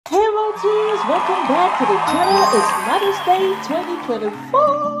beauties, welcome back to the channel. It's Mother's Day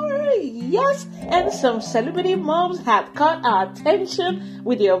 2024. Yes, and some celebrity moms have caught our attention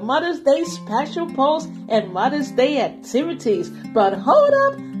with your Mother's Day special posts and Mother's Day activities. But hold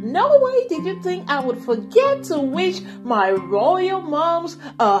up, no way did you think I would forget to wish my royal moms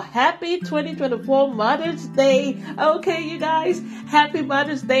a happy 2024 Mother's Day. Okay, you guys, happy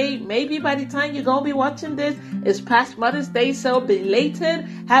Mother's Day. Maybe by the time you're gonna be watching this, it's past Mother's Day, so belated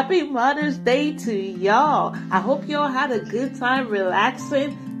happy Mother's Day to y'all. I hope y'all had a good time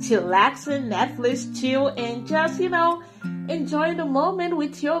relaxing, chillaxing, Netflix chill, and just, enjoying the moment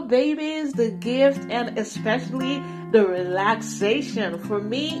with your babies, the gift, and especially the relaxation. For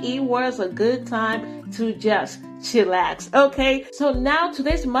me, it was a good time to just chillax. Okay, so now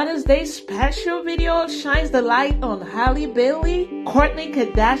today's Mother's Day special video shines the light on Halle Bailey, Kourtney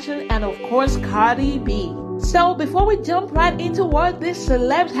Kardashian, and of course Cardi B. So before we jump right into what these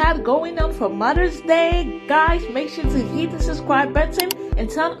celebs had going on for Mother's Day, guys, make sure to hit the subscribe button and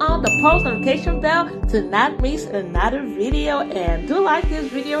turn on the post notification bell to not miss another video. And do like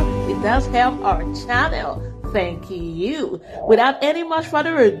this video, it does help our channel. Thank you. Without any much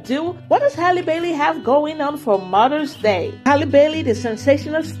further ado, what does Halle Bailey have going on for Mother's Day? Halle Bailey, the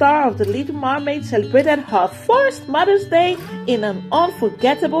sensational star of The Little Mermaid, celebrated her first Mother's Day in an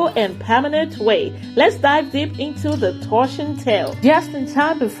unforgettable and permanent way. Let's dive deep into the torsion tale. Just in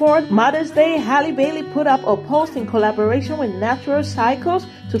time before Mother's Day, Halle Bailey put up a post in collaboration with Natural Cycles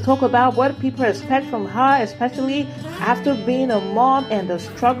to talk about what people expect from her, especially after being a mom and the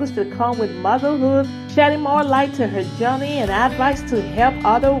struggles that come with motherhood, shedding more light to her journey and advice to help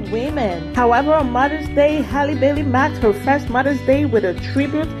other women. However, on Mother's Day, Halle Bailey marked her first Mother's Day with a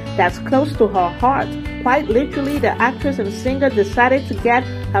tribute that's close to her heart. Quite literally, the actress and singer decided to get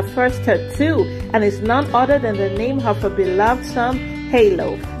her first tattoo, and it's none other than the name of her beloved son,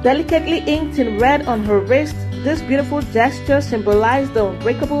 Halo. Delicately inked in red on her wrist, this beautiful gesture symbolized the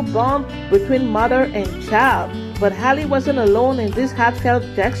unbreakable bond between mother and child. But Halle wasn't alone in this heartfelt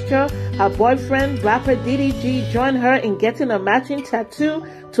gesture. Her boyfriend, rapper DDG, joined her in getting a matching tattoo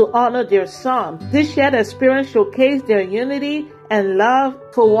to honor their son. This shared experience showcased their unity and love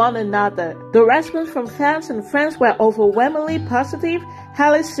for one another. The response from fans and friends were overwhelmingly positive.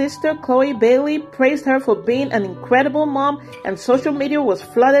 Halle's sister, Chloe Bailey, praised her for being an incredible mom, and social media was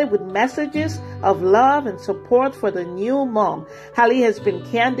flooded with messages of love and support for the new mom. Halle has been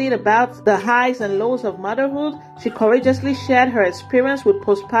candid about the highs and lows of motherhood. She courageously shared her experience with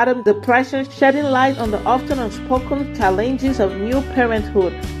postpartum depression, shedding light on the often unspoken challenges of new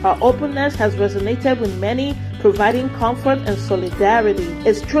parenthood. Her openness has resonated with many, providing comfort and solidarity.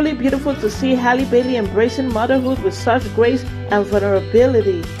 It's truly beautiful to see Halle Bailey embracing motherhood with such grace and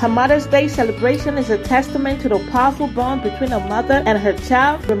vulnerability. Her Mother's Day celebration is a testament to the powerful bond between a mother and her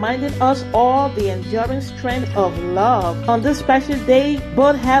child, reminding us all the enduring strength of love. On this special day,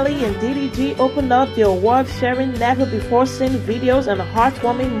 both Halle and DDG opened up the award, sharing never-before-seen videos and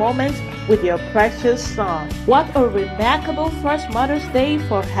heartwarming moments with your precious son. What a remarkable first Mother's Day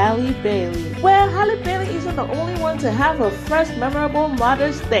for Halle Bailey. Well, Halle Bailey isn't the only one to have her first memorable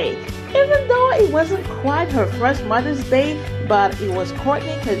Mother's Day. Even though it wasn't quite her first Mother's Day, but it was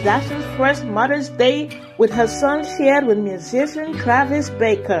Kourtney Kardashian's first Mother's Day with her son shared with musician Travis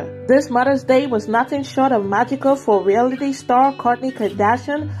Barker. This Mother's Day was nothing short of magical for reality star Kourtney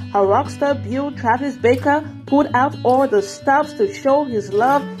Kardashian. Her rockstar beau Travis Barker put out all the stops to show his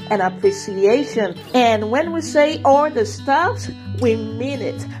love and appreciation. And when we say all the stops, we mean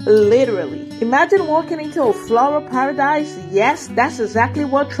it, literally. Imagine walking into a floral paradise. Yes, that's exactly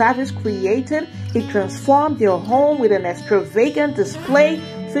what Travis created. He transformed your home with an extravagant display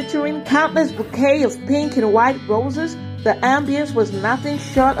featuring countless bouquets of pink and white roses. The ambience was nothing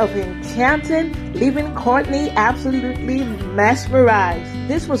short of enchanting, leaving Kourtney absolutely mesmerized.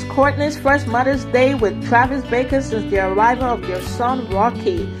 This was Kourtney's first Mother's Day with Travis Barker since the arrival of their son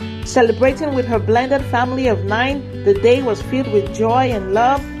Rocky. Celebrating with her blended family of 9, the day was filled with joy and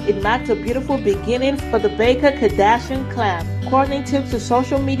love. It marked a beautiful beginning for the Barker Kardashian clan. Kourtney took to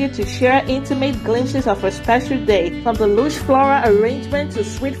social media to share intimate glimpses of her special day. From the lush floral arrangement to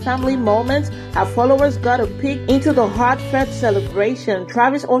sweet family moments, her followers got a peek into the heartfelt celebration.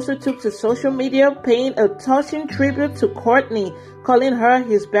 Travis also took to social media, paying a touching tribute to Kourtney, calling her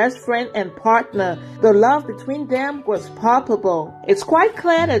his best friend and partner. The love between them was palpable. It's quite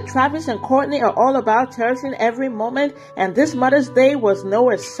clear that Travis and Kourtney are all about cherishing every moment, and this Mother's Day was no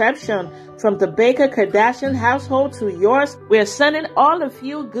exception. From the Barker Kardashian household to yours, we're sending all of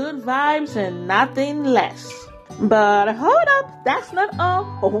you good vibes and nothing less. But hold up, that's not all.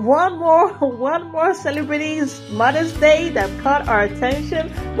 One more celebrity's Mother's Day that caught our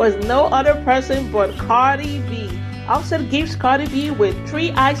attention was no other person but Cardi B. Offset gifts Cardi B with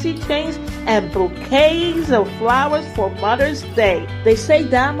 3 icy chains and bouquets of flowers for Mother's Day. They say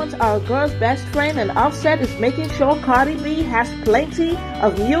diamonds are a girl's best friend, and Offset is making sure Cardi B has plenty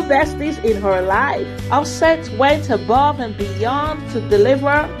of new besties in her life. Offset went above and beyond to deliver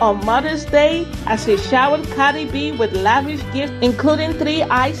on Mother's Day as he showered Cardi B with lavish gifts, including 3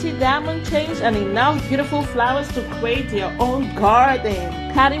 icy diamond chains and enough beautiful flowers to create their own garden.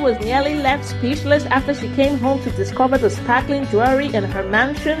 Cardi was nearly left speechless after she came home to discover the sparkling jewelry in her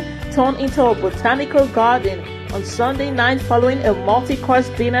mansion turned into a botanical garden on Sunday night following a multi-course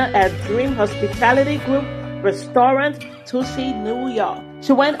dinner at Dream Hospitality Group Restaurant, Tucson, New York.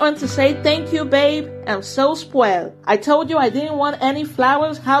 She went on to say, "Thank you, babe. I'm so spoiled. I told you I didn't want any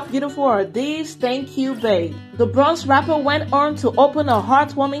flowers. How beautiful are these? Thank you, babe." The Bronx rapper went on to open a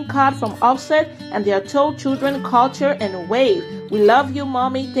heartwarming card from Offset and their 2 children, Culture and Wave. "We love you,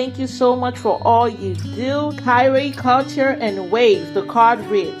 mommy. Thank you so much for all you do. Kyrie, Culture, and Wave," the card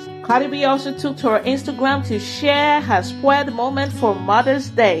reads. Cardi B also took to her Instagram to share her spoiled moment for Mother's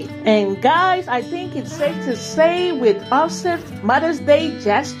Day. And guys, I think it's safe to say with Offset's Mother's Day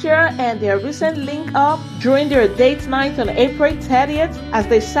gesture and their recent link up during their date night on April 30th as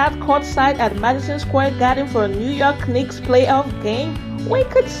they sat courtside at Madison Square Garden for a New York Knicks playoff game, we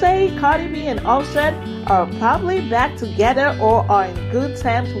could say Cardi B and Offset are probably back together or are in good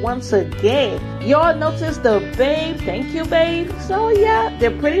terms once again. Y'all noticed the babe, thank you babe. So yeah,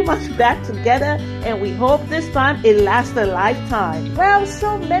 they're pretty much back together and we hope this time it lasts a lifetime. Well,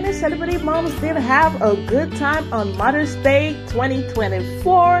 so many celebrity moms did have a good time on Mother's Day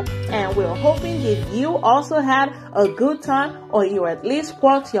 2024 and we're hoping that you also had a good time or you at least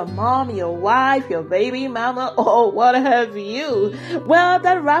spoiled your mom, your wife, your baby mama, or what have you. Well,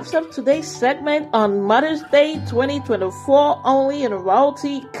 that wraps up today's segment on Mother's Day 2024 only in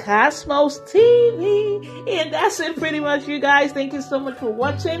Royalty Cosmos TV. And that's it pretty much, you guys. Thank you so much for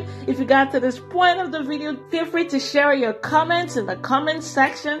watching. If you got to this point of the video, feel free to share your comments in the comment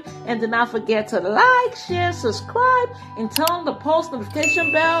section. And do not forget to like, share, subscribe, and turn on the post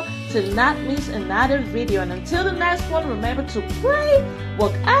notification bell to not miss another video. And until the next one, remember to pray,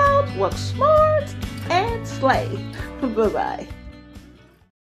 work out, work smart, and slay. Bye-bye.